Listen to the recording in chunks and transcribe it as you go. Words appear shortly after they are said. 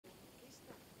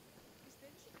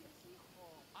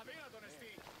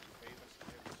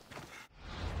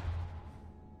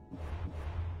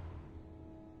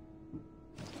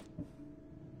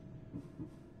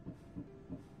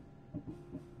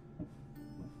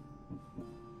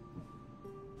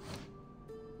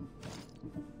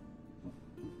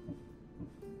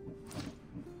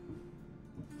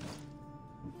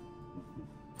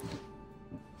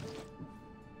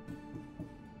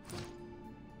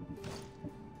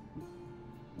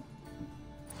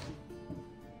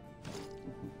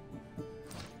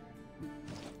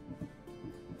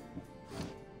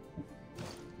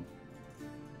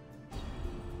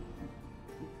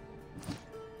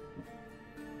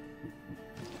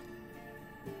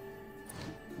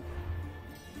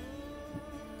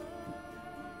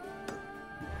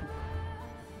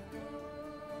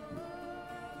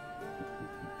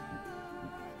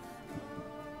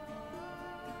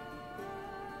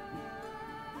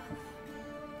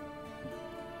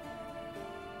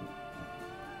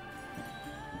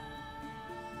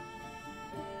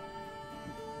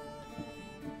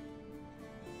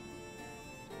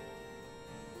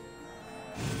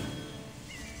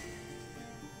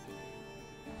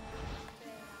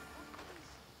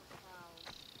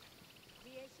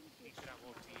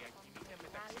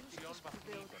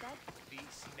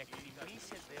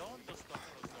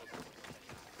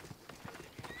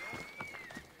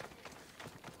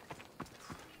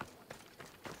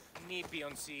Ni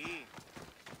Beyoncé.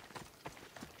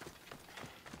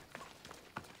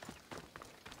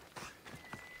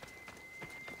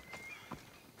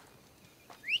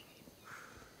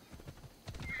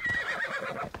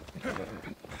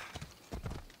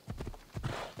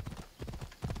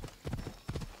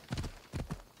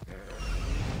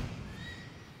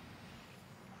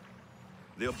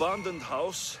 The abandoned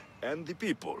house and the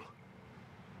people.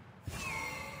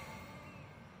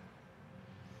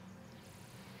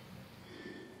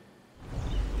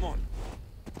 Come on.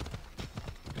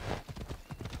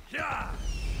 Yeah!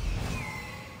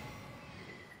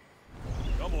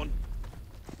 Come on.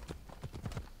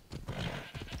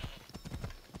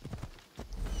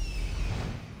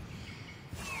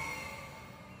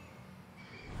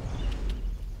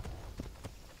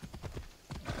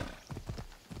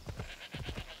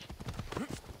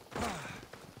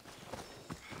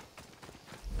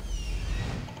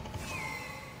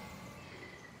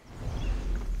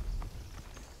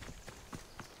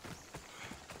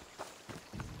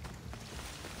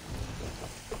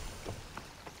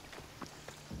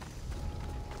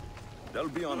 They'll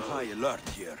be on high alert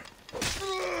here.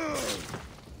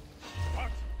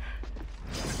 What?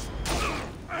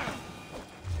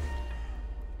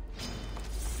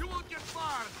 You won't get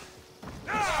far!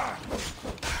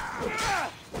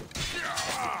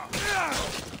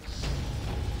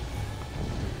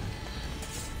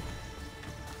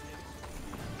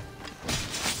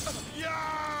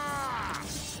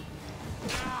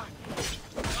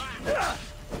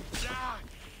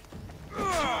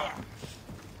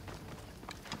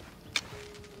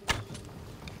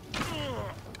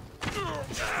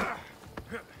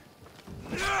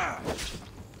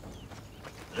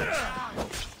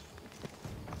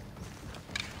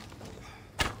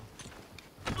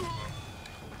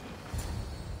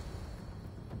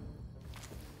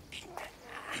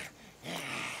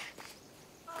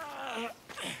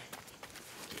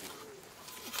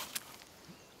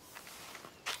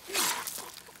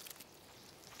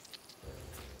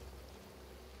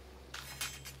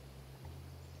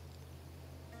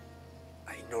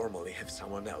 I normally have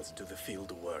someone else do the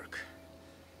field work.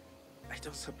 I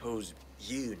don't suppose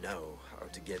you know how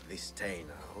to get this stain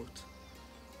out?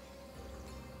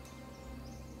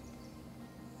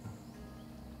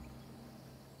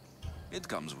 It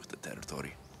comes with the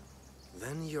territory.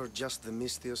 Then you're just the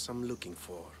Misthios I'm looking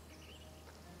for.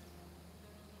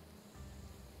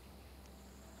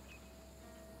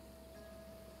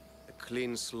 A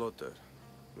clean slaughter.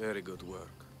 Very good work.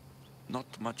 Not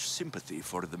much sympathy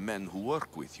for the men who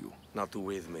work with you. Not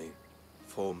with me.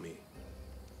 For me.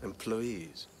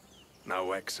 Employees.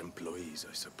 Now ex-employees,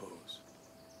 I suppose.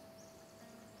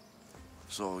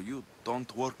 So you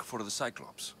don't work for the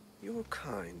Cyclops? Your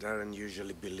kind aren't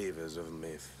usually believers of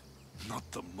myth. Not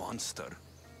the monster.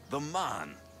 The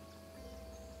man.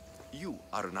 You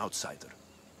are an outsider.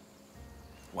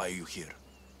 Why are you here?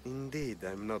 Indeed,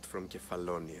 I'm not from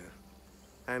Kefalonia.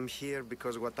 I'm here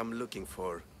because what I'm looking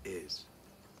for is.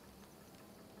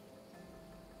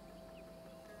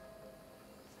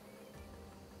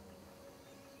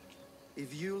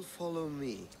 If you'll follow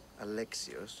me,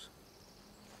 Alexios...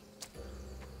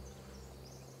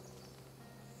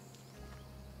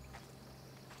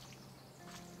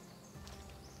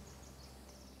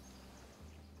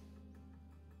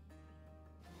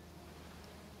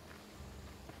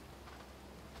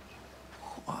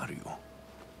 Who are you?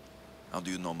 How do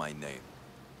you know my name?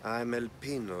 I'm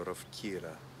Elpenor of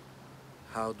Kira.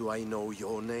 How do I know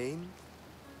your name?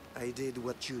 I did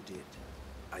what you did.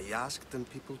 I asked and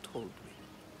people told me.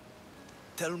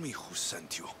 Tell me who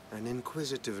sent you. An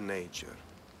inquisitive nature.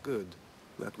 Good.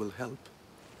 That will help.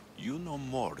 You know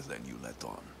more than you let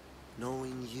on.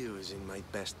 Knowing you is in my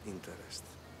best interest.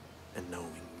 And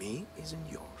knowing me is in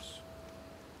yours.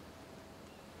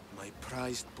 My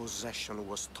prized possession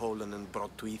was stolen and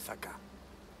brought to Ithaca.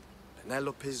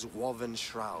 Penelope's woven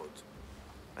shroud.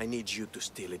 I need you to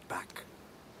steal it back.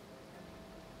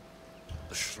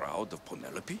 The shroud of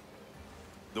Penelope?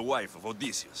 The wife of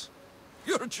Odysseus?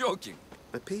 You're joking!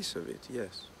 A piece of it,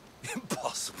 yes.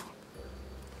 Impossible.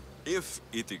 If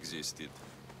it existed,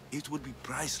 it would be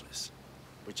priceless.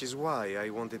 Which is why I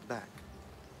want it back.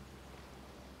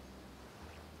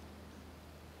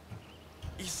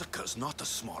 Ithaca's not a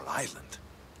small island.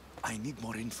 I need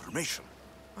more information.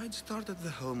 I'd start at the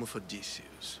home of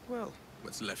Odysseus. Well,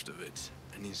 what's left of it.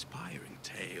 An inspiring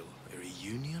tale, a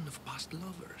reunion of past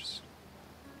lovers.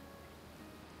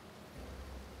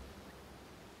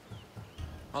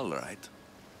 All right.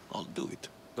 I'll do it.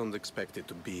 Don't expect it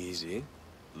to be easy.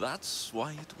 That's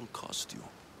why it will cost you.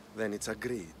 Then it's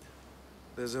agreed.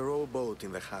 There's a rowboat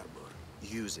in the harbor.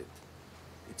 Use it.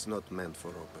 It's not meant for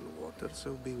open water,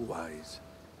 so be wise.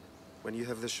 When you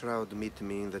have the shroud, meet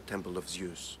me in the Temple of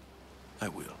Zeus. I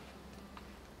will.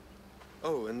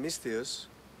 Oh, and Misthios,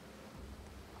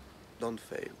 don't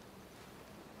fail.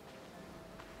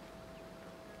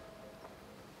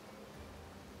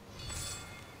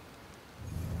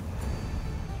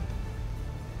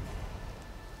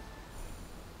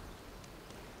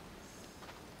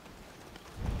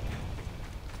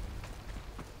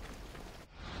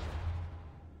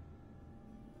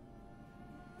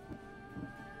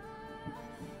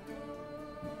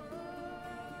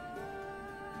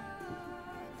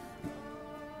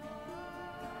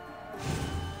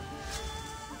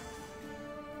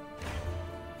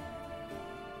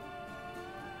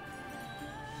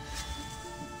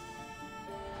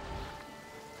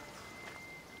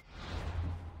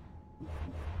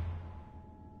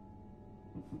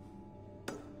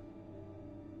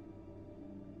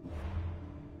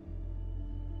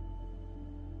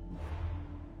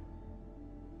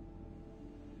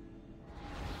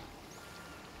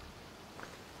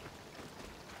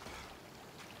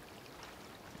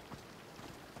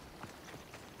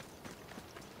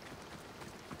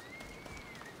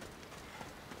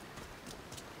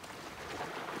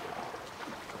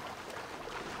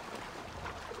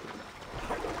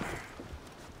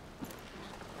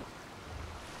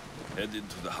 Headed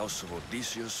to the house of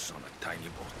Odysseus on a tiny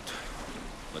boat.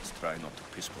 Let's try not to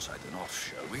piss Poseidon off,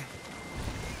 shall we?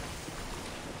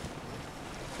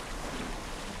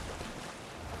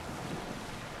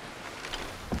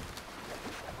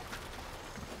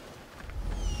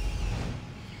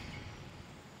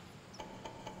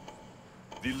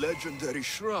 The legendary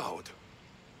shroud.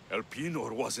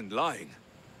 Elpenor wasn't lying.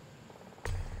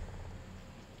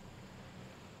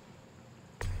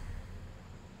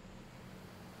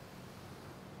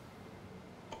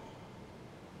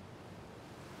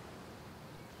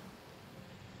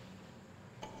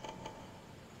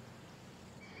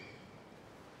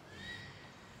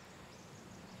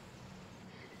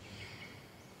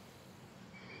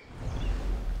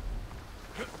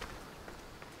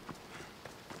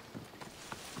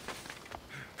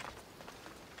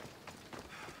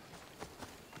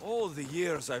 All the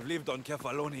years I've lived on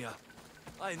Kefalonia,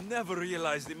 I never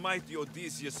realized the mighty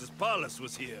Odysseus' palace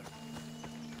was here.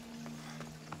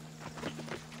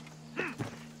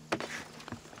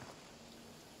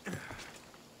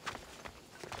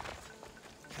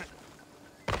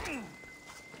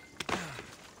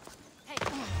 Hey,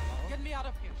 get me out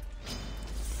of here.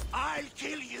 I'll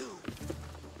kill you!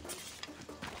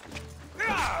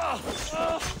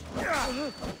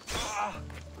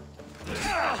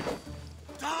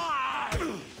 Die!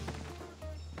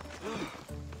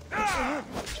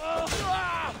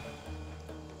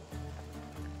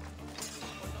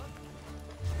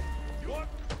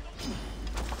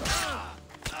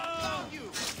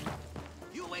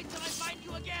 You wait till I find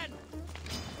you again!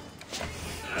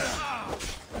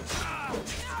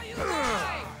 Now you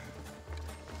die!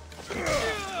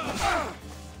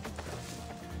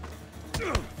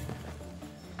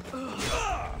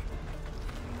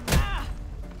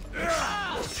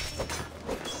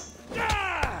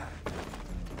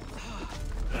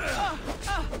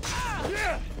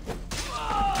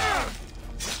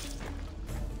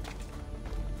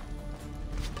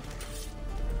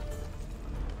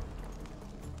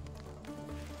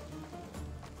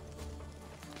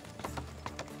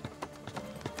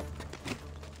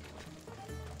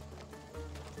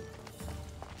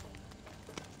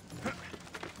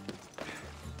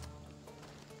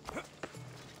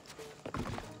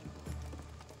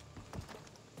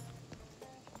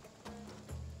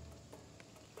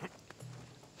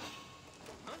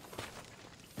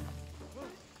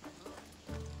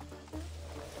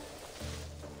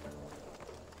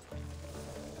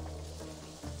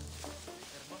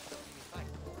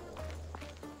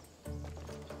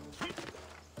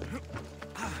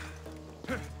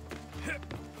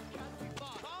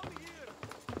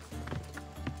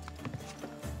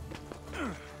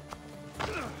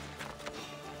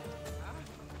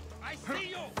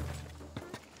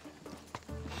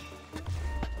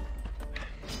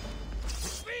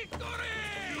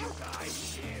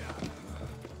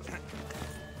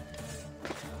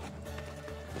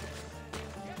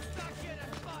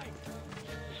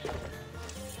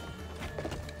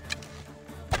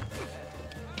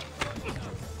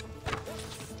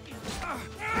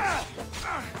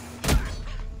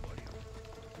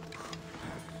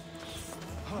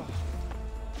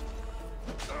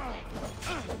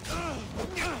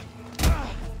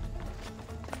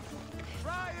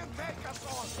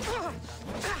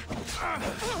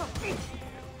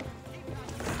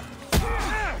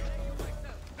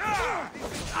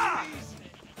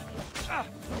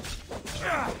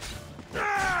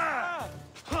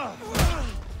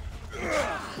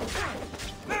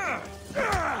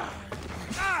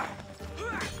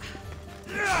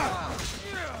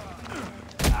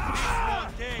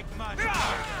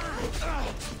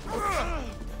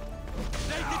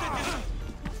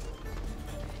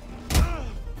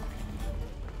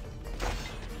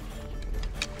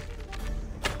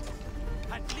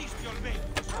 You'll make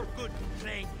some good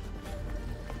training.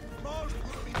 Most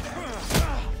will be dead.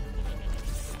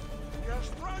 You're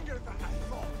stronger than I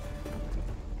thought.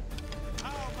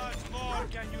 How much more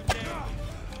can you take?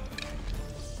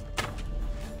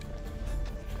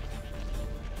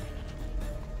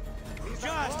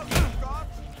 Just keep got.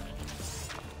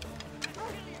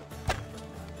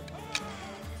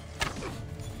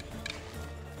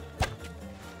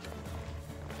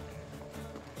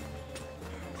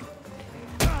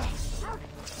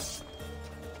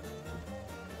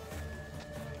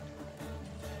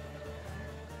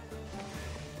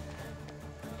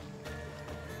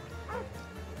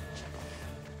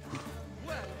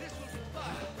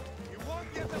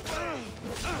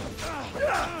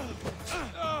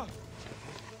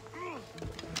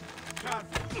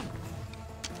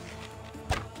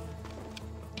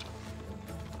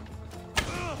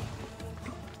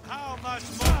 How much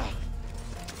more?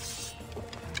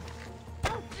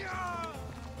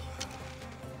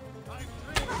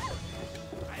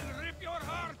 I'll rip your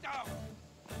heart out!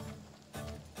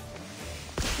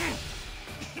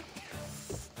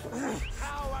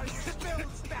 How are you still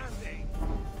standing?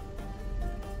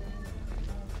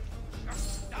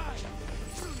 Just die!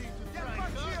 You need to get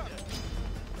back here!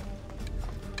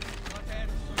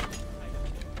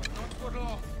 Not for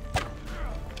long.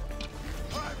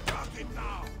 I'm talking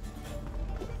now!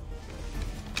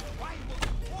 Why would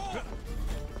you fall?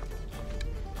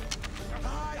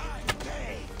 Die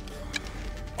today!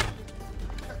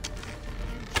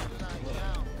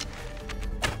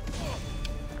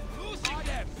 Losing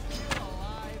them! Still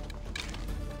alive!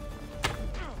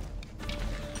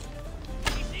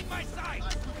 He's in my sight! I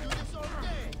could do this all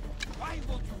day! Why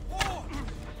would you fall?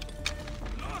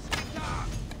 Lost it down!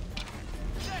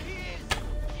 There he is!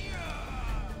 Yeah!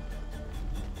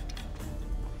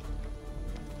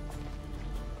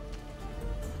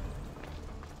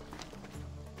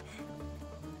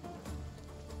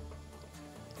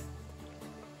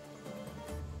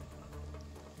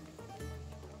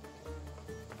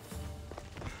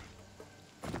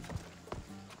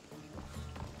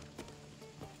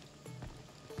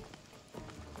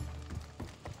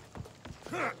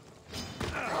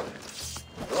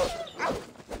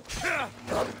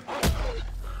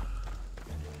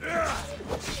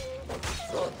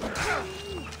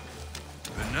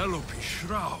 Penelope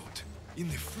Shroud, in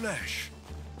the flesh.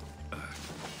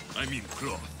 I mean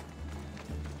cloth.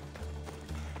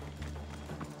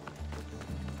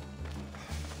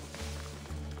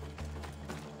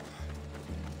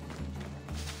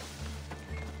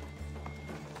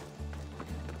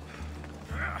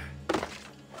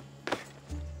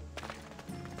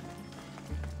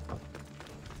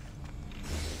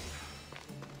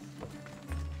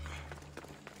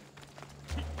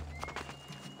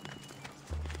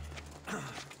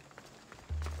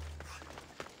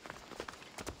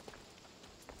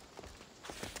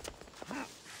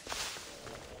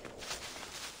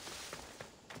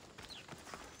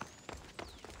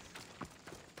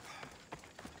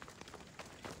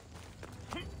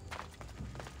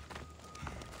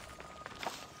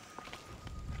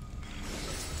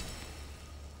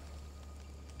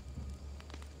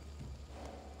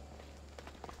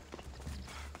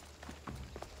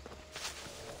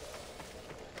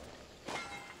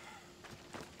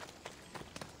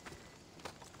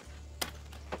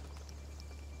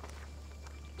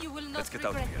 You will not Let's get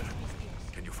out of regret here. this,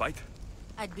 Miss. Can you fight?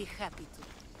 I'd be happy to.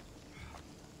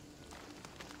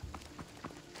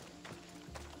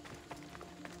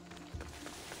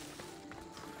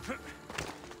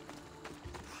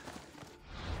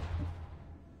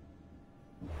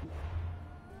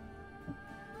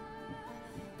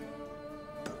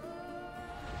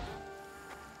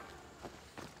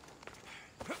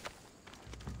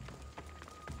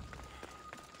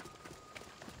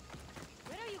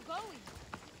 Where are you going?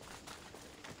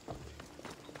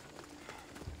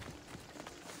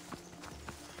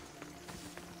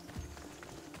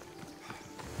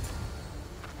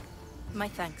 My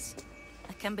thanks.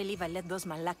 I can't believe I let those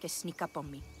Malakas sneak up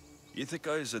on me.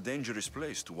 Ithaca is a dangerous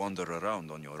place to wander around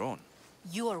on your own.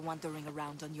 You're wandering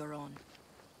around on your own.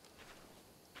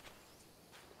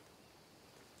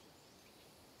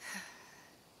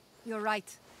 You're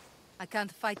right. I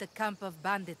can't fight a camp of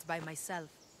bandits by myself.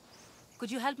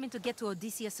 Could you help me to get to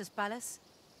Odysseus's palace?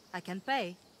 I can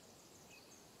pay.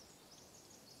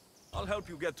 I'll help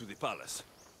you get to the palace.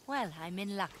 Well, I'm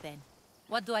in luck then.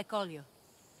 What do I call you?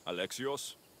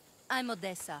 Alexios? I'm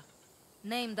Odessa,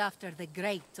 named after the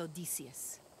great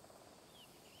Odysseus.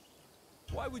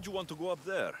 Why would you want to go up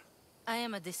there? I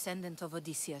am a descendant of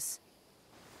Odysseus.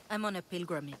 I'm on a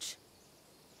pilgrimage.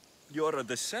 You're a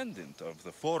descendant of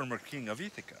the former king of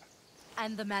Ithaca.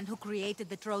 And the man who created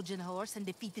the Trojan horse and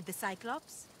defeated the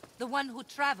Cyclops? The one who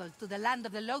traveled to the land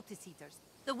of the Lotus Eaters?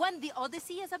 The one the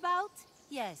Odyssey is about?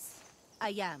 Yes, I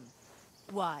am.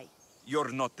 Why?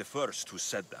 You're not the first who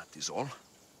said that, is all.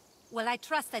 Well, I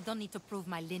trust I don't need to prove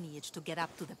my lineage to get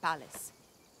up to the palace.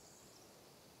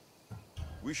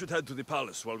 We should head to the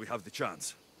palace while we have the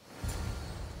chance.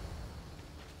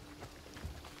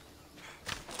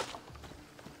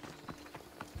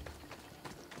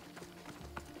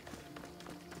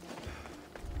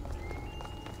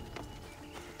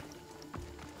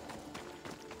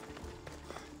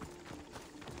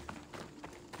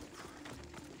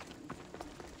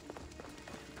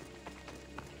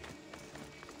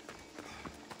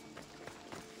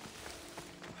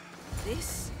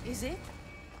 This is it?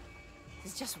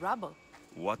 It's just rubble.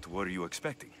 What were you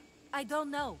expecting? I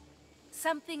don't know.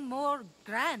 Something more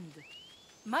grand.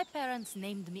 My parents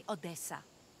named me Odessa.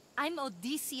 I'm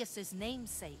Odysseus's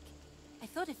namesake. I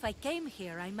thought if I came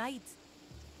here, I might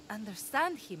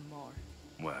understand him more.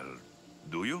 Well,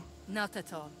 do you? Not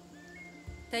at all.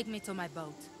 Take me to my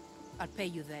boat. I'll pay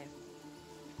you there.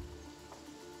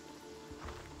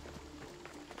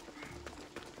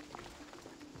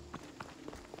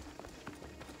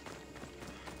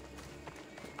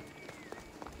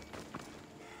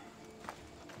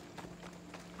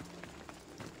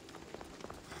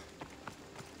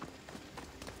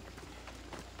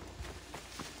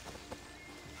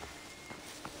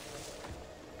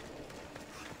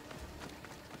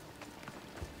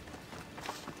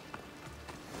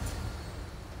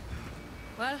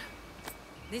 Well,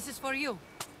 this is for you.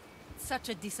 Such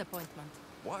a disappointment.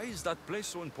 Why is that place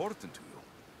so important to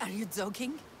you? Are you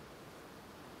joking?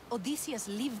 Odysseus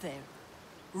lived there,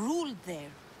 ruled there.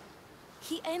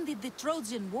 He ended the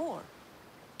Trojan War,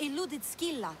 eluded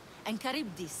Scylla and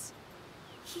Charybdis.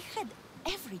 He had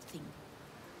everything.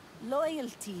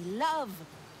 Loyalty, love,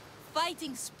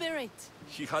 fighting spirit.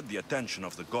 He had the attention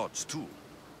of the gods, too.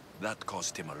 That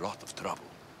caused him a lot of trouble.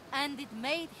 And it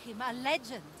made him a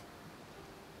legend.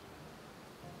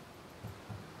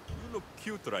 You look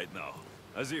cute right now,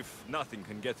 as if nothing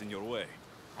can get in your way.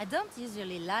 I don't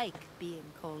usually like being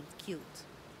called cute.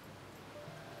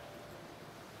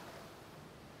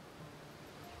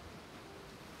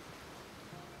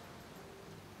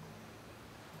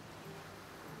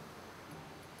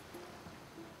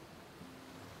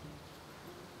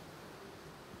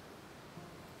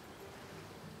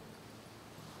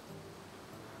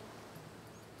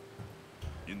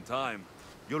 In time,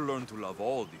 you'll learn to love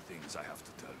all the things I have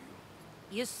to tell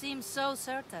you. You seem so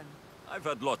certain. I've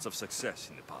had lots of success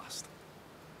in the past.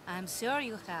 I'm sure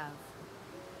you have.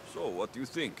 So, what do you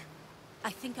think?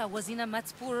 I think I was in a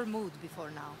much poorer mood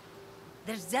before now.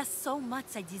 There's just so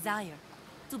much I desire.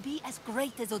 To be as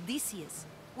great as Odysseus.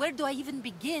 Where do I even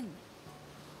begin?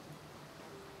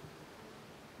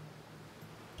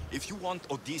 If you want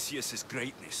Odysseus'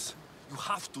 greatness, you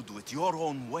have to do it your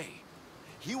own way.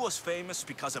 He was famous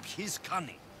because of his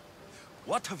cunning.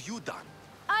 What have you done?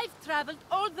 I've traveled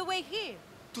all the way here.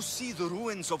 To see the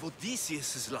ruins of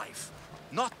Odysseus' life,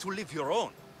 not to live your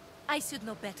own. I should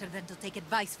know better than to take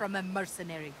advice from a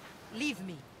mercenary. Leave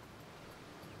me.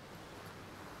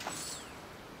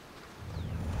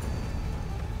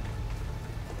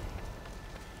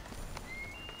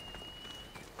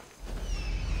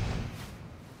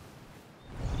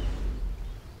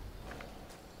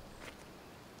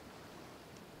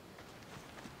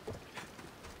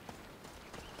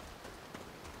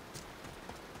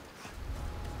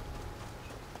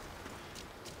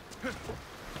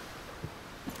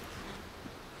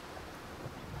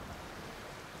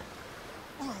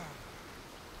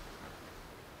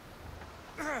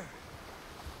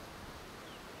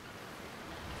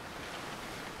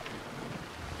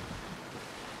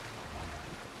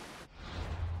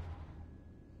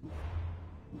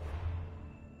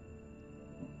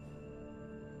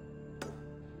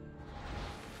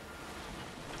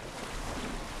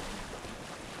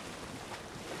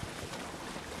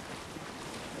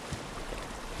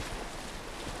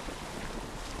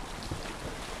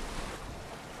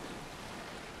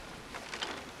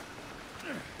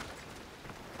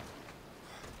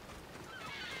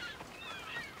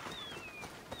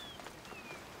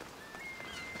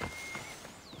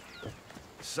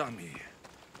 Sammy,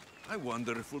 I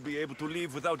wonder if we'll be able to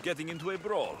leave without getting into a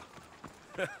brawl.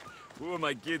 Who am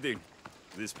I kidding?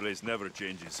 This place never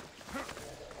changes.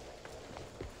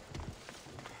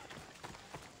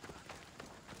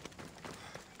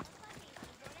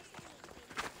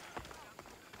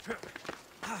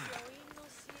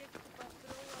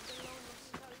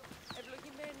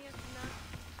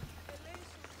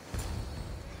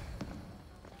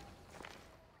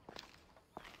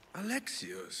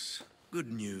 Alexios,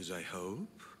 good news, I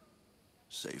hope.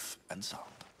 Safe and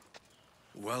sound.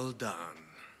 Well done.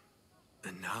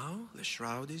 And now, the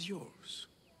shroud is yours.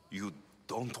 You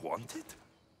don't want it?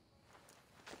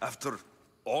 After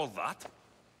all that?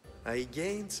 I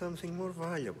gained something more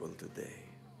valuable today.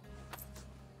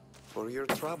 For your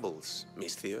troubles,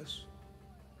 Misthios.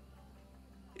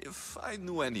 If I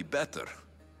knew any better,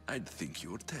 I'd think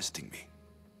you were testing me.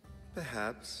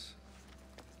 Perhaps.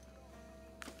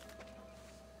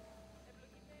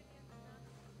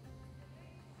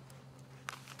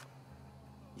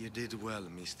 You did well,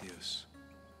 Misthios.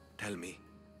 Tell me,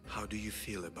 how do you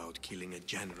feel about killing a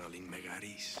general in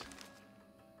Megaris?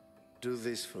 Do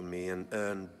this for me and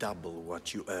earn double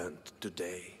what you earned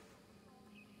today.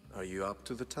 Are you up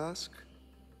to the task?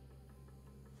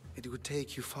 It would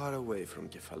take you far away from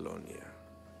Kefalonia.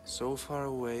 So far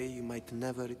away you might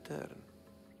never return.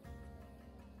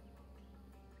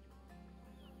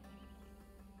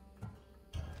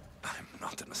 I'm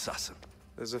not an assassin.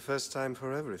 There's a first time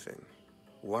for everything.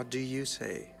 What do you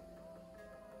say?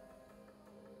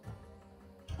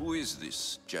 Who is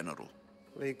this general?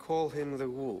 They call him the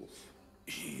Wolf.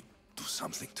 He do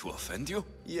something to offend you?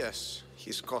 Yes,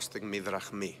 he's costing me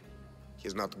drachmi.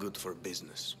 He's not good for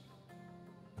business.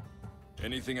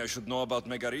 Anything I should know about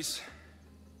Megaris?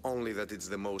 Only that it's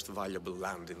the most valuable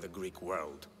land in the Greek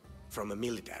world. From a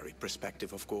military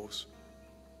perspective, of course.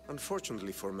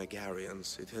 Unfortunately for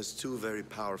Megarians, it has two very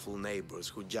powerful neighbors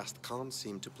who just can't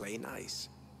seem to play nice.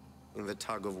 In the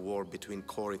tug of war between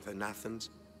Corinth and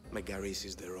Athens, Megaris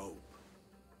is their hope.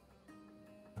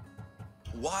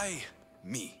 Why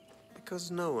me?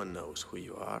 Because no one knows who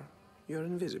you are. You're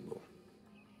invisible.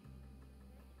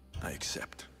 I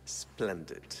accept.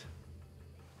 Splendid.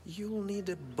 You'll need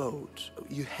a boat.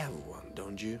 You have one,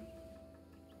 don't you?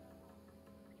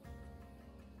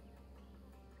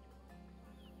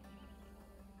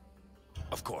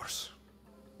 Of course.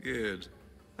 Good.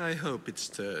 I hope it's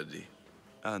sturdy.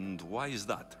 And why is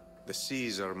that? The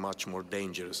seas are much more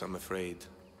dangerous, I'm afraid.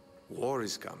 War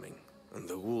is coming, and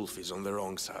the wolf is on the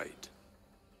wrong side.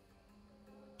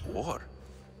 War?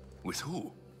 With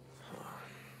who?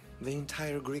 The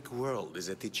entire Greek world is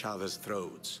at each other's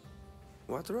throats.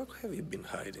 What rock have you been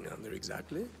hiding under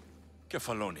exactly?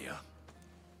 Kefalonia.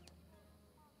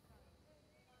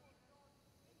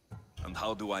 And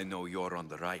how do I know you're on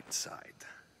the right side?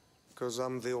 'Cause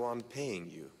I'm the one paying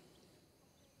you.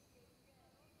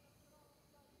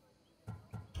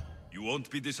 You won't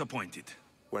be disappointed.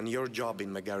 When your job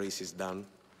in Megaris is done,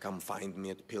 come find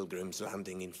me at Pilgrim's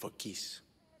Landing in Phokis.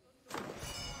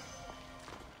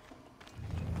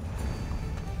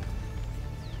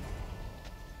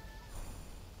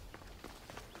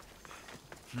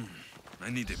 I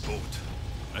need a boat.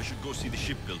 I should go see the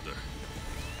shipbuilder.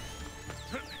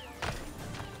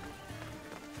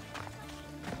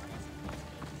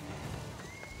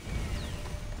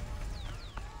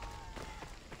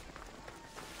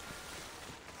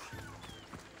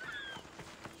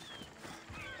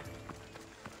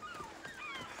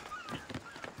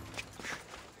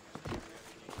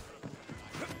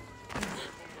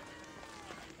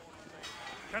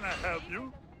 Can I help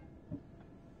you?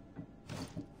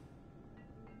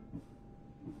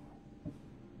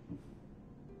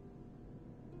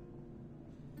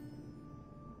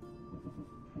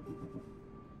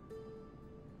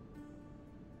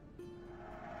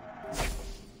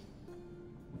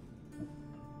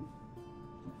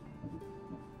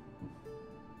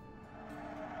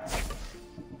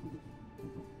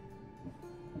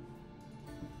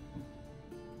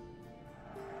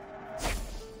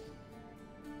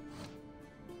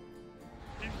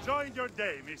 Enjoy your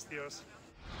day, Misthios.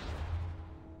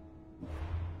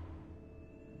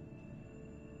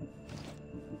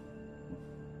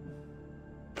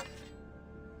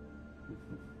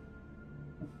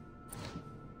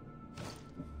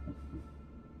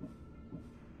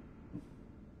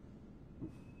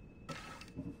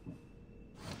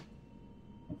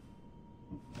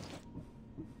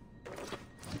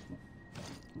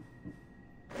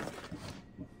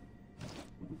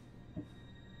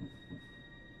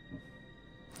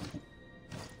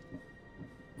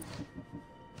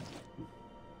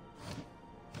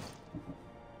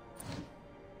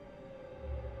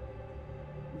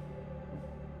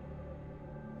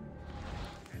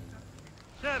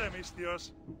 Here,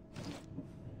 Misthios.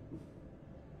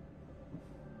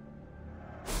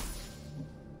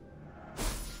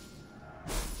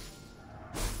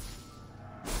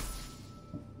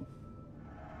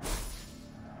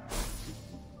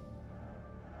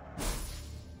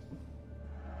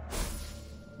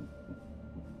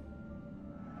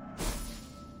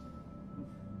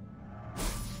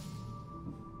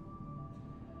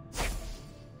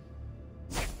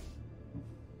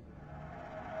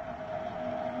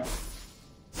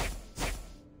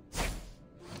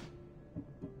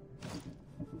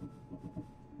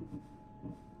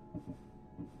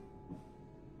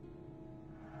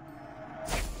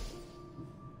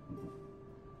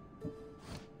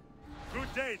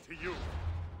 to you.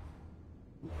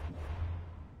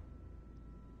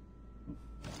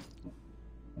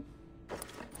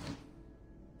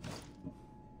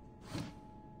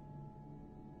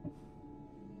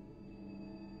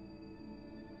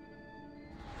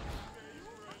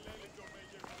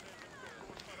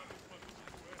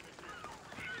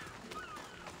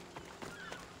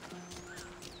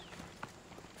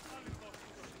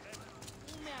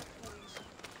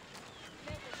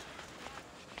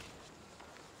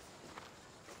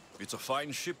 It's a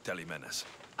fine ship, Telemenes.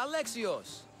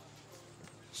 Alexios!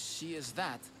 She is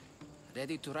that.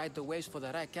 Ready to ride the waves for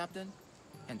the right captain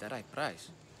and the right price.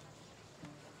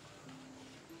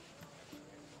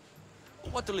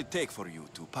 What will it take for you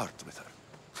to part with her?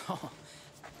 Oh,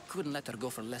 couldn't let her go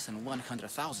for less than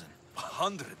 100,000.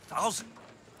 100,000?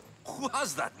 Who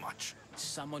has that much?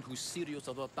 Someone who's serious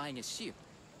about buying a ship.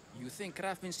 You think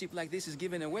craftsmanship like this is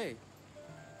given away?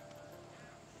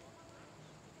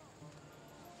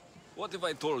 What if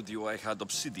I told you I had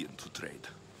obsidian to trade?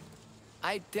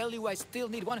 I tell you I still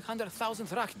need 100,000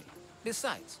 drachmi.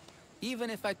 Besides, even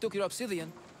if I took your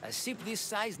obsidian, a ship this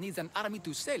size needs an army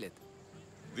to sail it.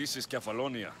 This is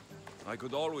Kefalonia. I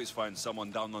could always find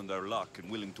someone down on their luck and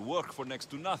willing to work for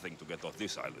next to nothing to get off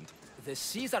this island. The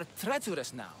seas are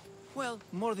treacherous now. Well,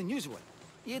 more than usual.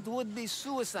 It would be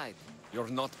suicide. You're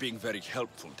not being very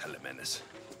helpful, Telemenes.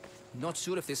 Not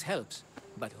sure if this helps,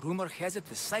 but rumor has it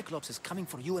the Cyclops is coming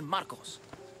for you and Marcos.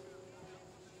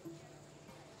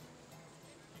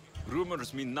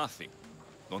 Rumors mean nothing.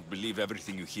 Don't believe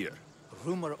everything you hear.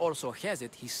 Rumor also has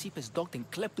it his ship is docked in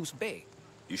Kleptus Bay.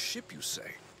 His ship, you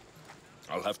say?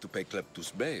 I'll have to pay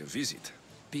Kleptus Bay a visit.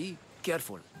 Be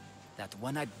careful. That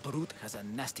one-eyed brute has a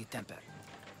nasty temper.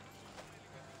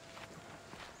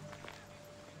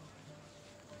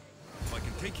 If I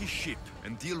can take his ship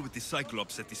and deal with the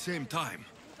Cyclops at the same time,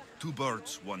 2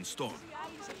 birds, 1 stone.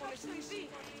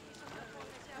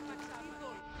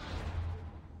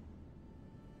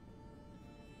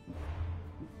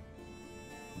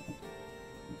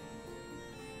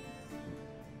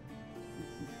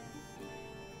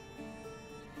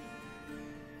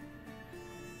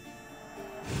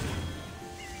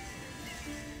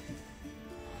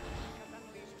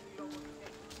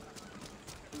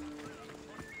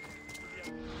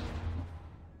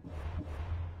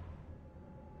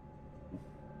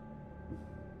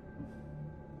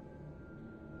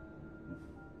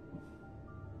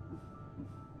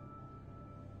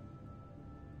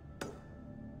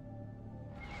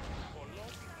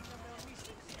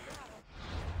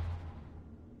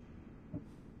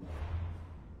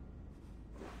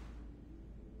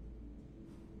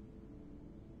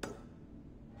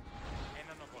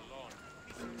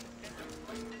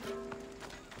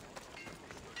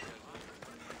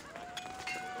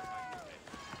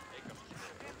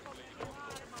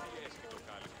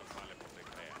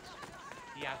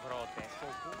 Οι αγρότες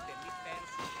φοβούνται μη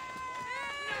πέρσι.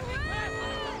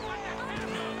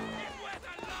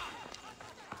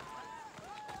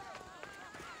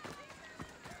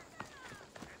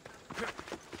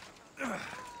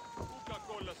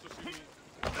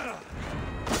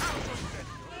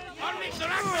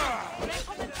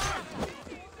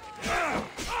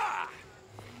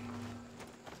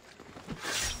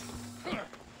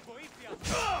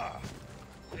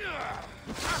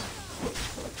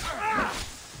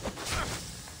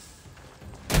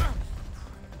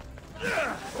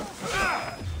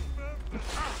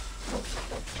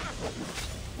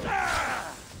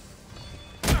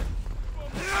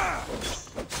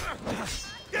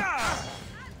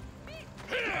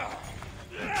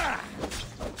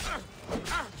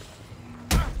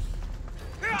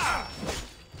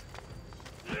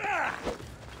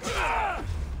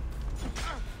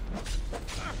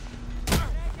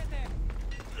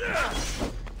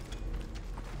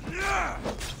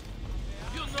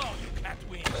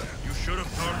 You should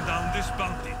have turned down this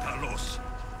bounty, Talos.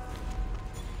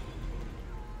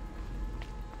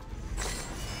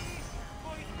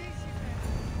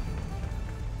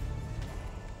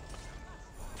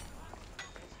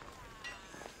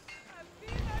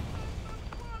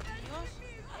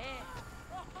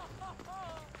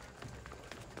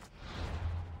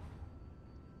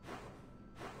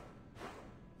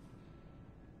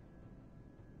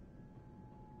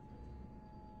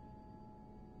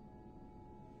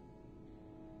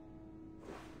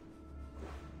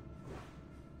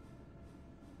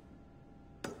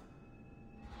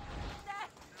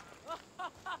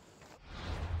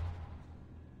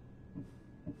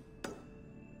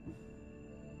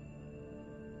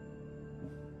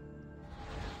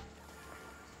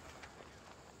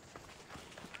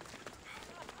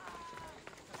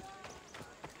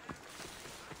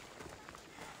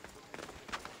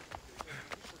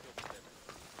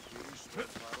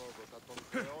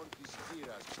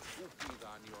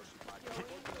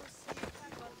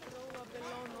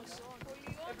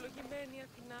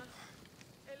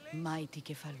 Mighty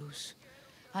Kephalus,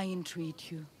 I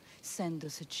entreat you, send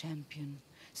us a champion,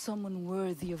 someone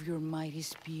worthy of your mighty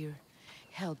spear.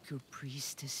 Help your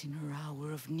priestess in her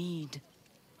hour of need.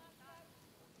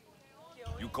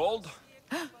 You called?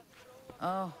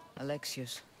 Oh,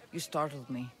 Alexios, you startled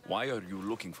me. Why are you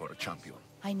looking for a champion?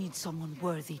 I need someone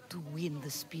worthy to win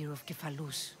the spear of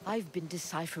Kephalus. I've been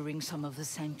deciphering some of the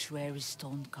sanctuary's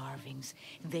stone carvings.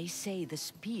 They say the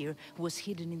spear was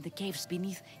hidden in the caves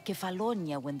beneath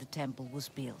Kefalonia when the temple was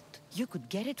built. You could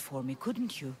get it for me,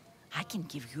 couldn't you? I can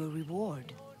give you a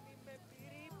reward.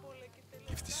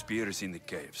 If the spear is in the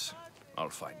caves, I'll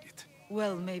find it.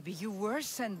 Well, maybe you were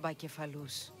sent by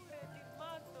Kephalus.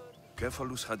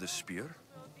 Kephalus had a spear?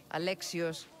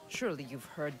 Alexios, surely you've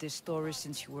heard this story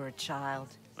since you were a child.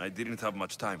 I didn't have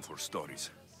much time for stories.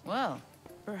 Well,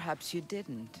 perhaps you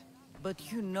didn't. But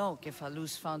you know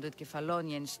Kephalus founded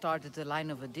Kefalonia and started the line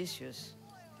of Odysseus.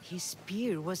 His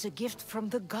spear was a gift from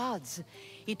the gods.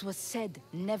 It was said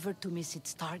never to miss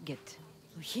its target.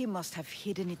 He must have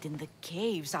hidden it in the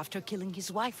caves after killing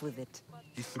his wife with it.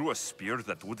 He threw a spear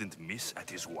that wouldn't miss at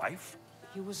his wife?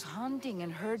 He was hunting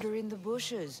and heard her in the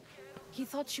bushes. He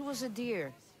thought she was a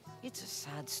deer. It's a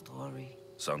sad story.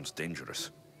 Sounds dangerous.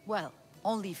 Well,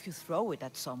 only if you throw it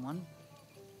at someone.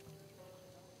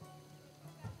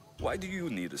 Why do you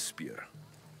need a spear?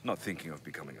 Not thinking of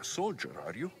becoming a soldier,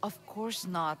 are you? Of course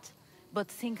not. But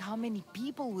think how many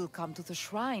people will come to the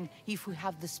shrine if we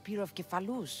have the spear of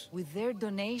Kephalus. With their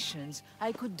donations,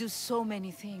 I could do so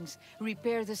many things.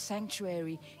 Repair the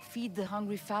sanctuary, feed the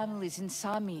hungry families in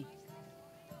Sami.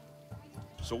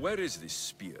 So where is this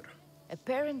spear?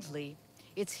 Apparently,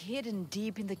 it's hidden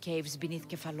deep in the caves beneath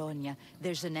Kefalonia.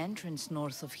 There's an entrance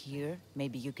north of here.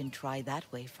 Maybe you can try that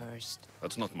way first.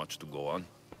 That's not much to go on.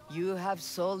 You have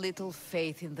so little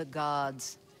faith in the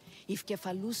gods. If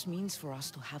Kephalus means for us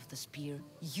to have the spear,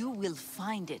 you will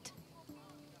find it.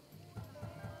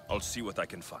 I'll see what I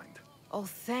can find. Oh,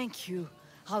 thank you.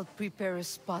 I'll prepare a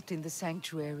spot in the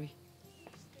sanctuary.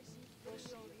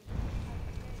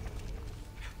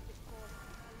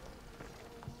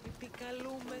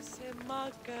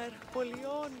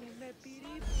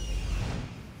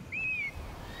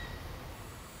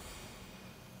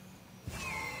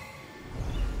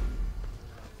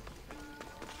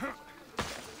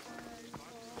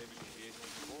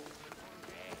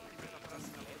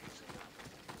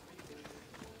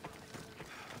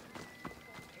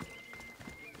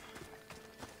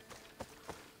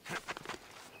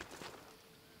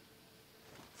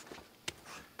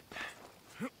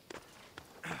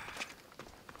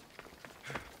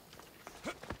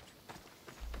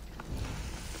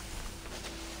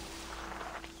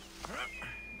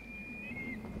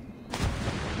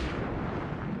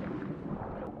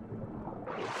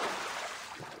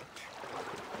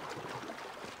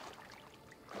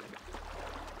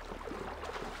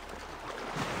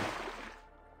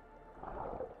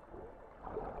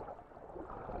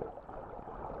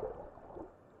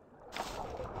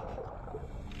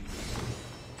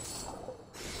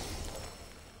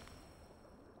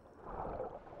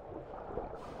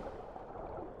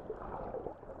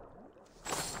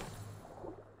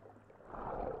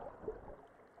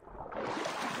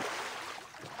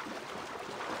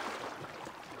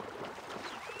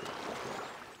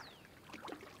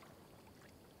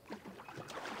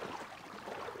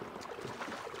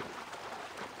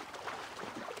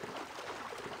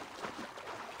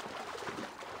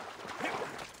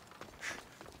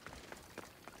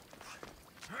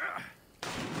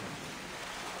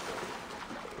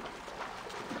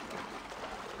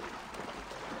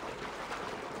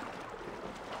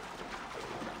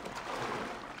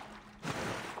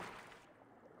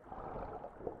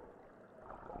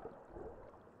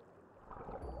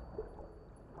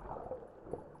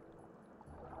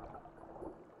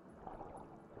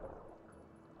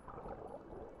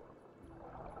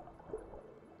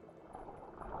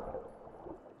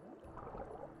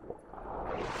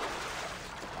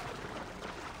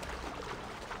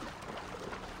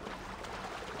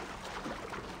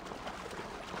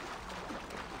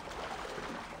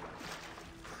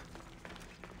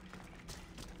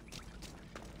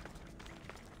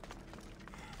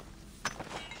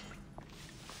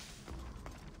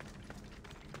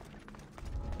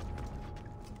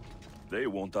 They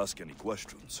won't ask any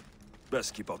questions.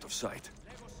 Best keep out of sight.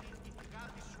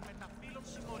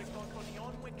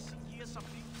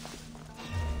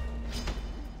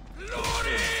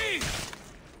 Glory!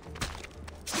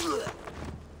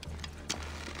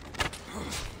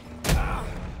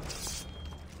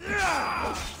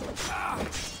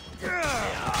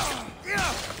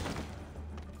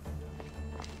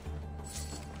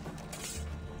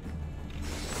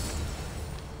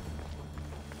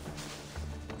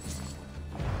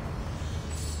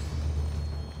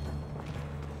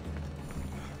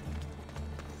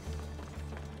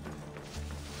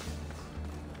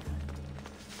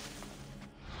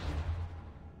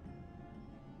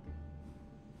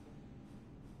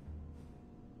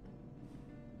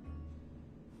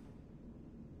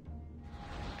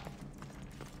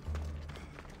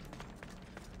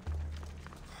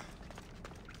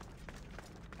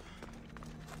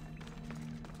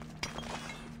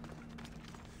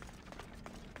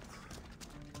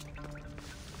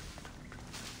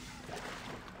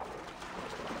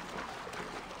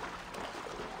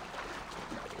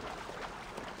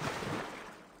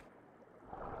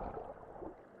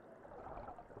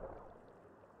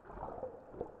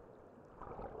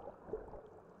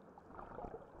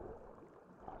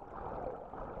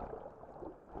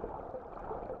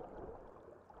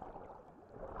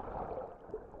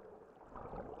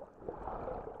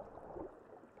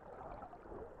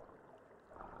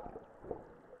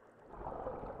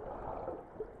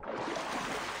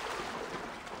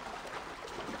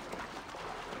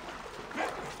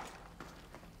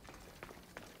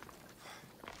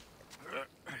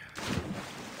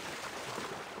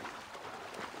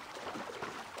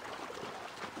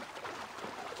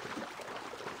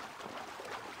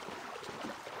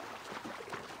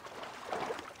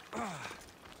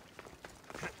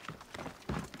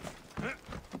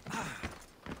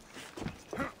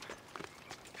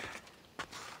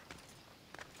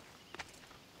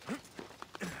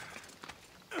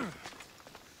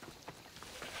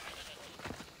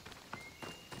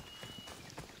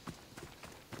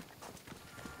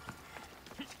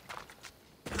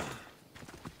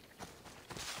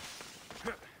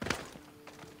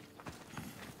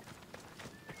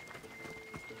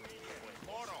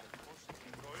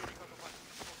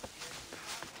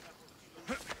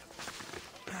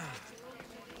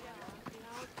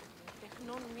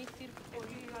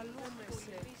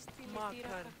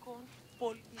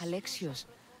 Alexios,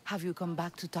 have you come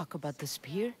back to talk about the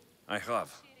spear? I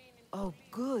have. Oh,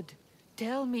 good.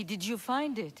 Tell me, did you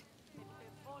find it?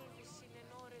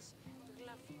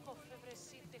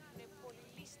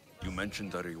 You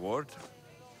mentioned a reward?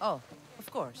 Oh,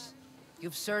 of course.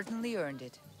 You've certainly earned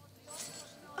it.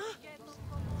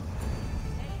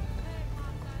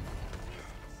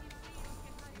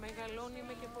 Μεγαλώνει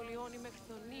με και πολιώνει με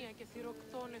εκθονία και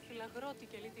θυροκτώνε φυλαγρώτη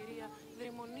και λυτηρία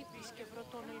δρυμονίτης και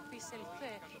βρωτών ελπίς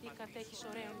ελθέ ή κατέχεις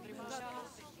ωραίων δρυμοσιά.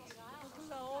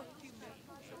 Λαότιμε,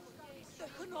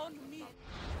 τεχνών μη.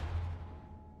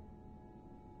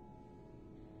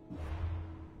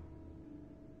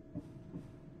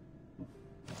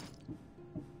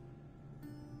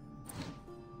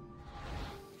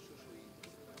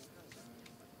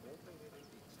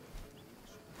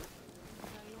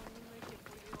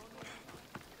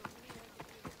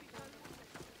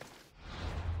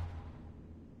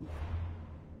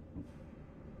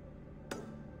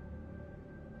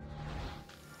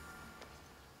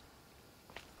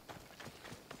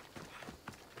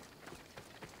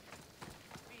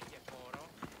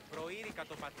 Προείρικα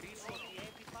το πατρίσου ότι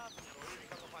επιπάβει.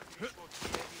 Προείρικα το πατρίσου ότι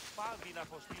επιπάβει να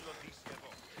αποστείλω της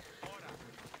εδώ. Ώρα.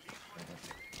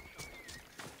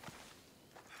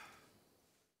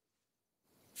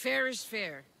 Fair is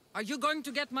fair. Are you going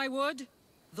to get my wood?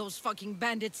 Those fucking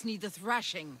bandits need a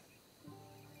thrashing.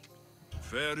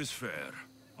 Fair is fair.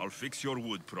 I'll fix your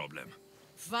wood problem.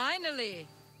 Finally!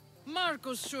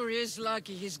 Marcos sure is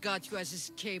lucky he's got you as his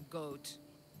scapegoat.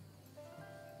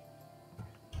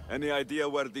 Any idea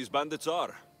where these bandits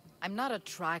are? I'm not a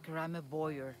tracker, I'm a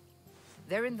boyer.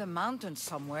 They're in the mountains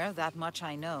somewhere, that much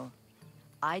I know.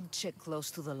 I'd check close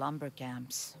to the lumber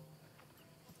camps.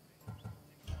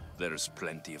 There's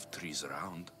plenty of trees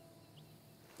around.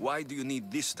 Why do you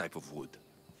need this type of wood?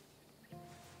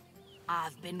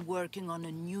 I've been working on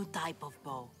a new type of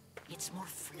bow. It's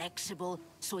more flexible,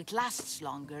 so it lasts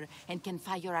longer and can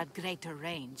fire at greater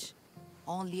range.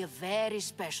 Only a very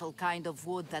special kind of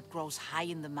wood that grows high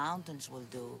in the mountains will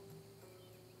do.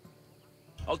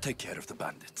 I'll take care of the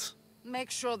bandits. Make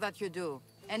sure that you do,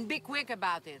 and be quick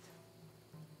about it.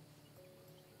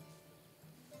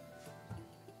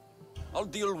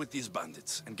 I'll deal with these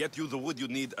bandits and get you the wood you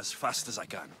need as fast as I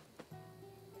can.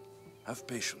 Have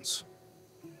patience.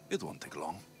 It won't take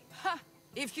long. Ha!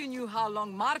 If you knew how long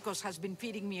Marcos has been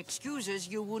feeding me excuses,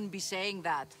 you wouldn't be saying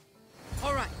that.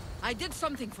 All right, I did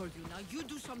something for you. Now you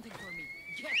do something for me.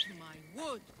 Get my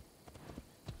wood.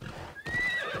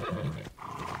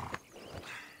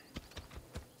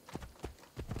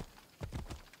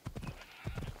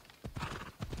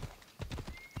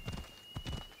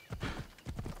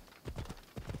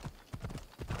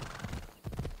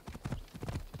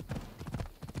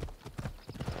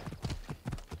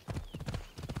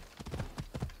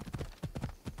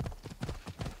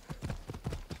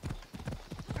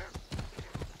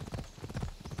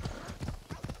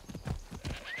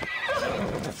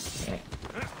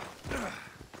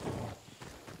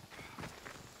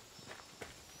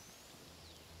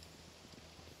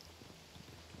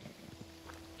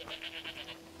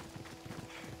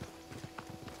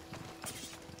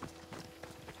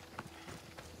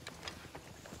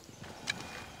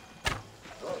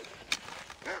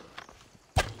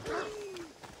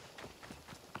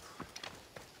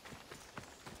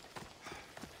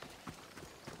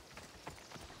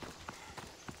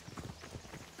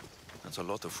 That's a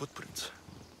lot of footprints.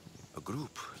 A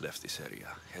group left this area,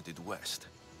 headed west.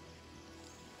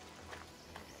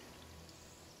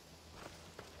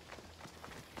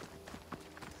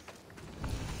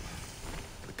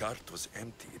 The cart was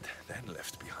emptied, then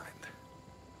left behind.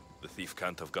 The thief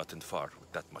can't have gotten far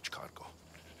with that much cargo.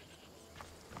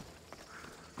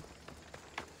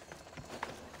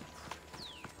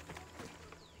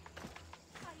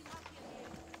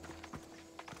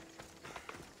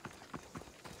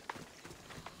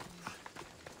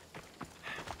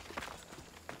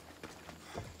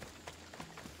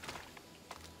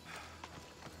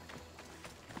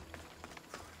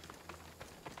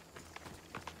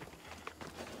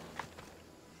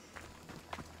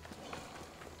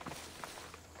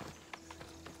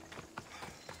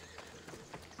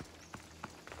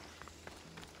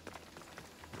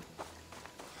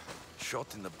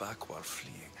 Shot in the back while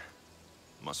fleeing.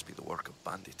 Must be the work of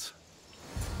bandits.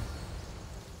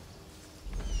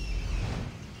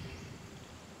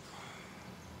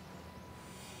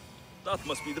 That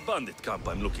must be the bandit camp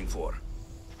I'm looking for.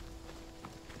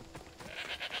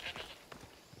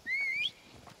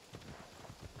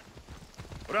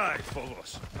 Right,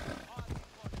 Phobos.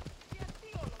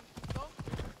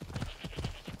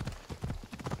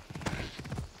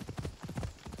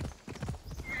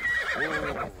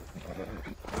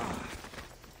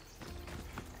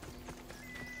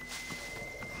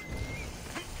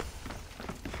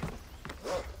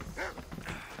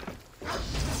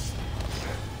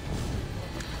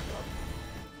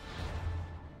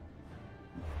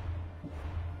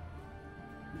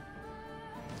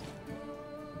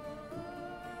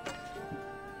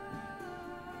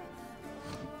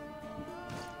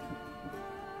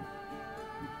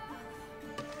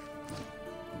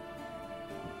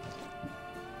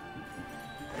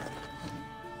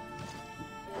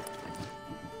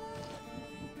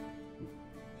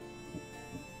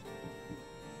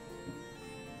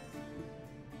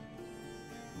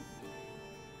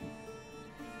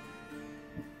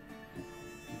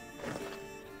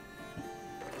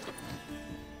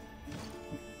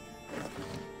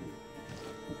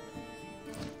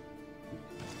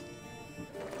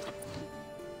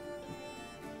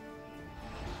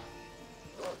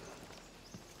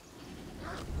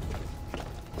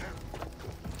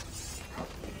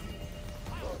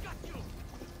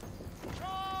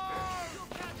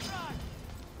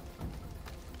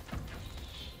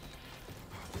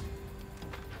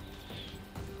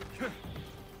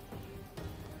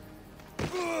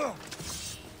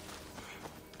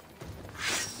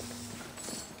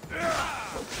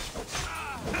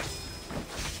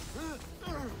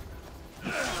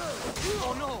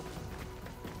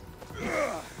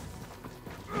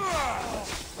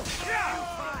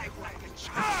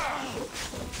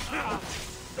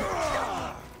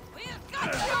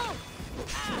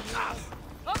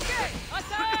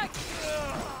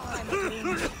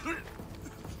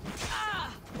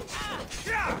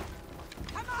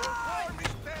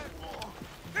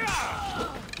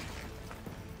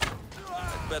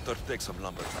 Better take some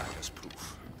lumber back as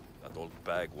proof. That old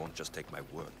bag won't just take my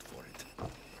word for it.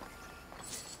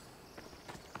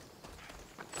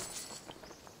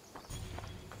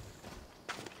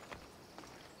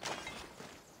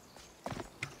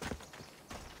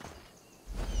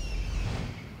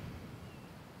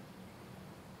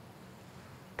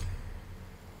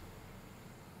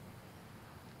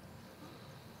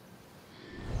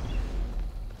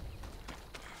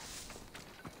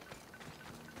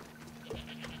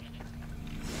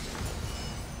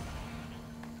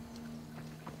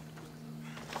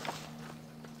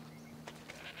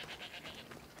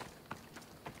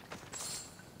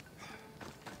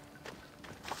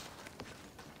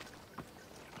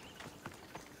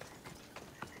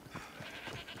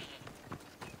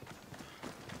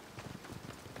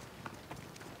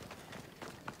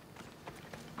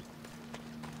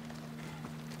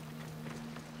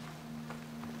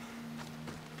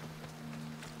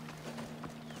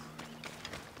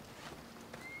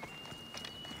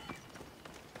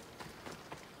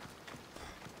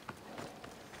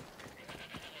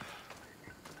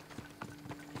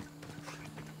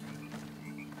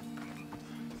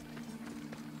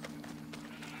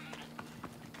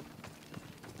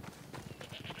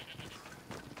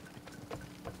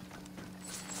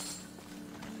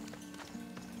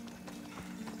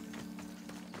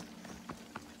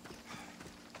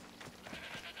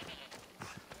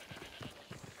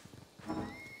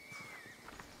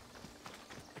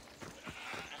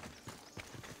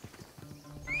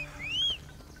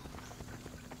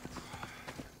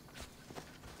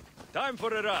 Time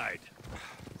for a ride.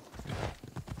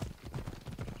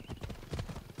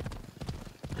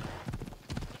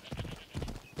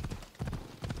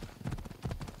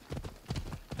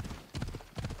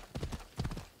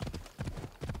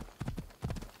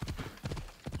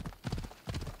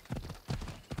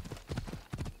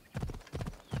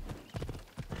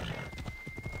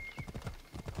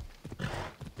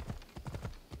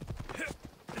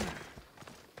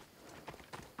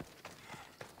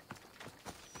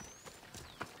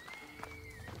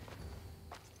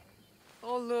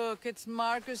 Oh, look, it's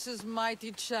Marcus's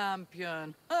mighty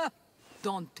champion. Ha!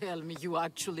 Don't tell me you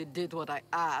actually did what I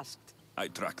asked. I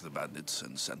tracked the bandits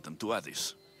and sent them to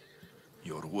Odyssey.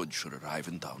 Your wood should arrive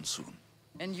in town soon.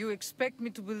 And you expect me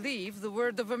to believe the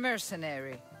word of a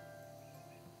mercenary?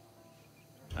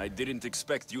 I didn't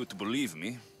expect you to believe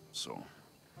me, so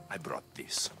I brought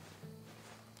this.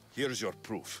 Here's your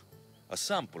proof. A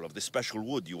sample of the special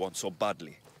wood you want so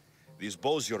badly. These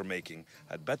bows you're making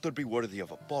had better be worthy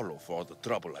of Apollo for all the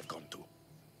trouble I've gone to.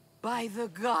 By the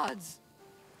gods!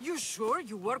 You sure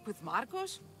you work with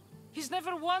Marcos? He's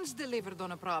never once delivered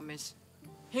on a promise.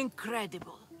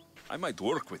 Incredible. I might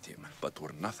work with him, but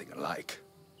we're nothing alike.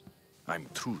 I'm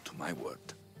true to my word.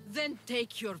 Then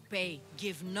take your pay.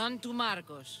 Give none to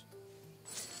Marcos.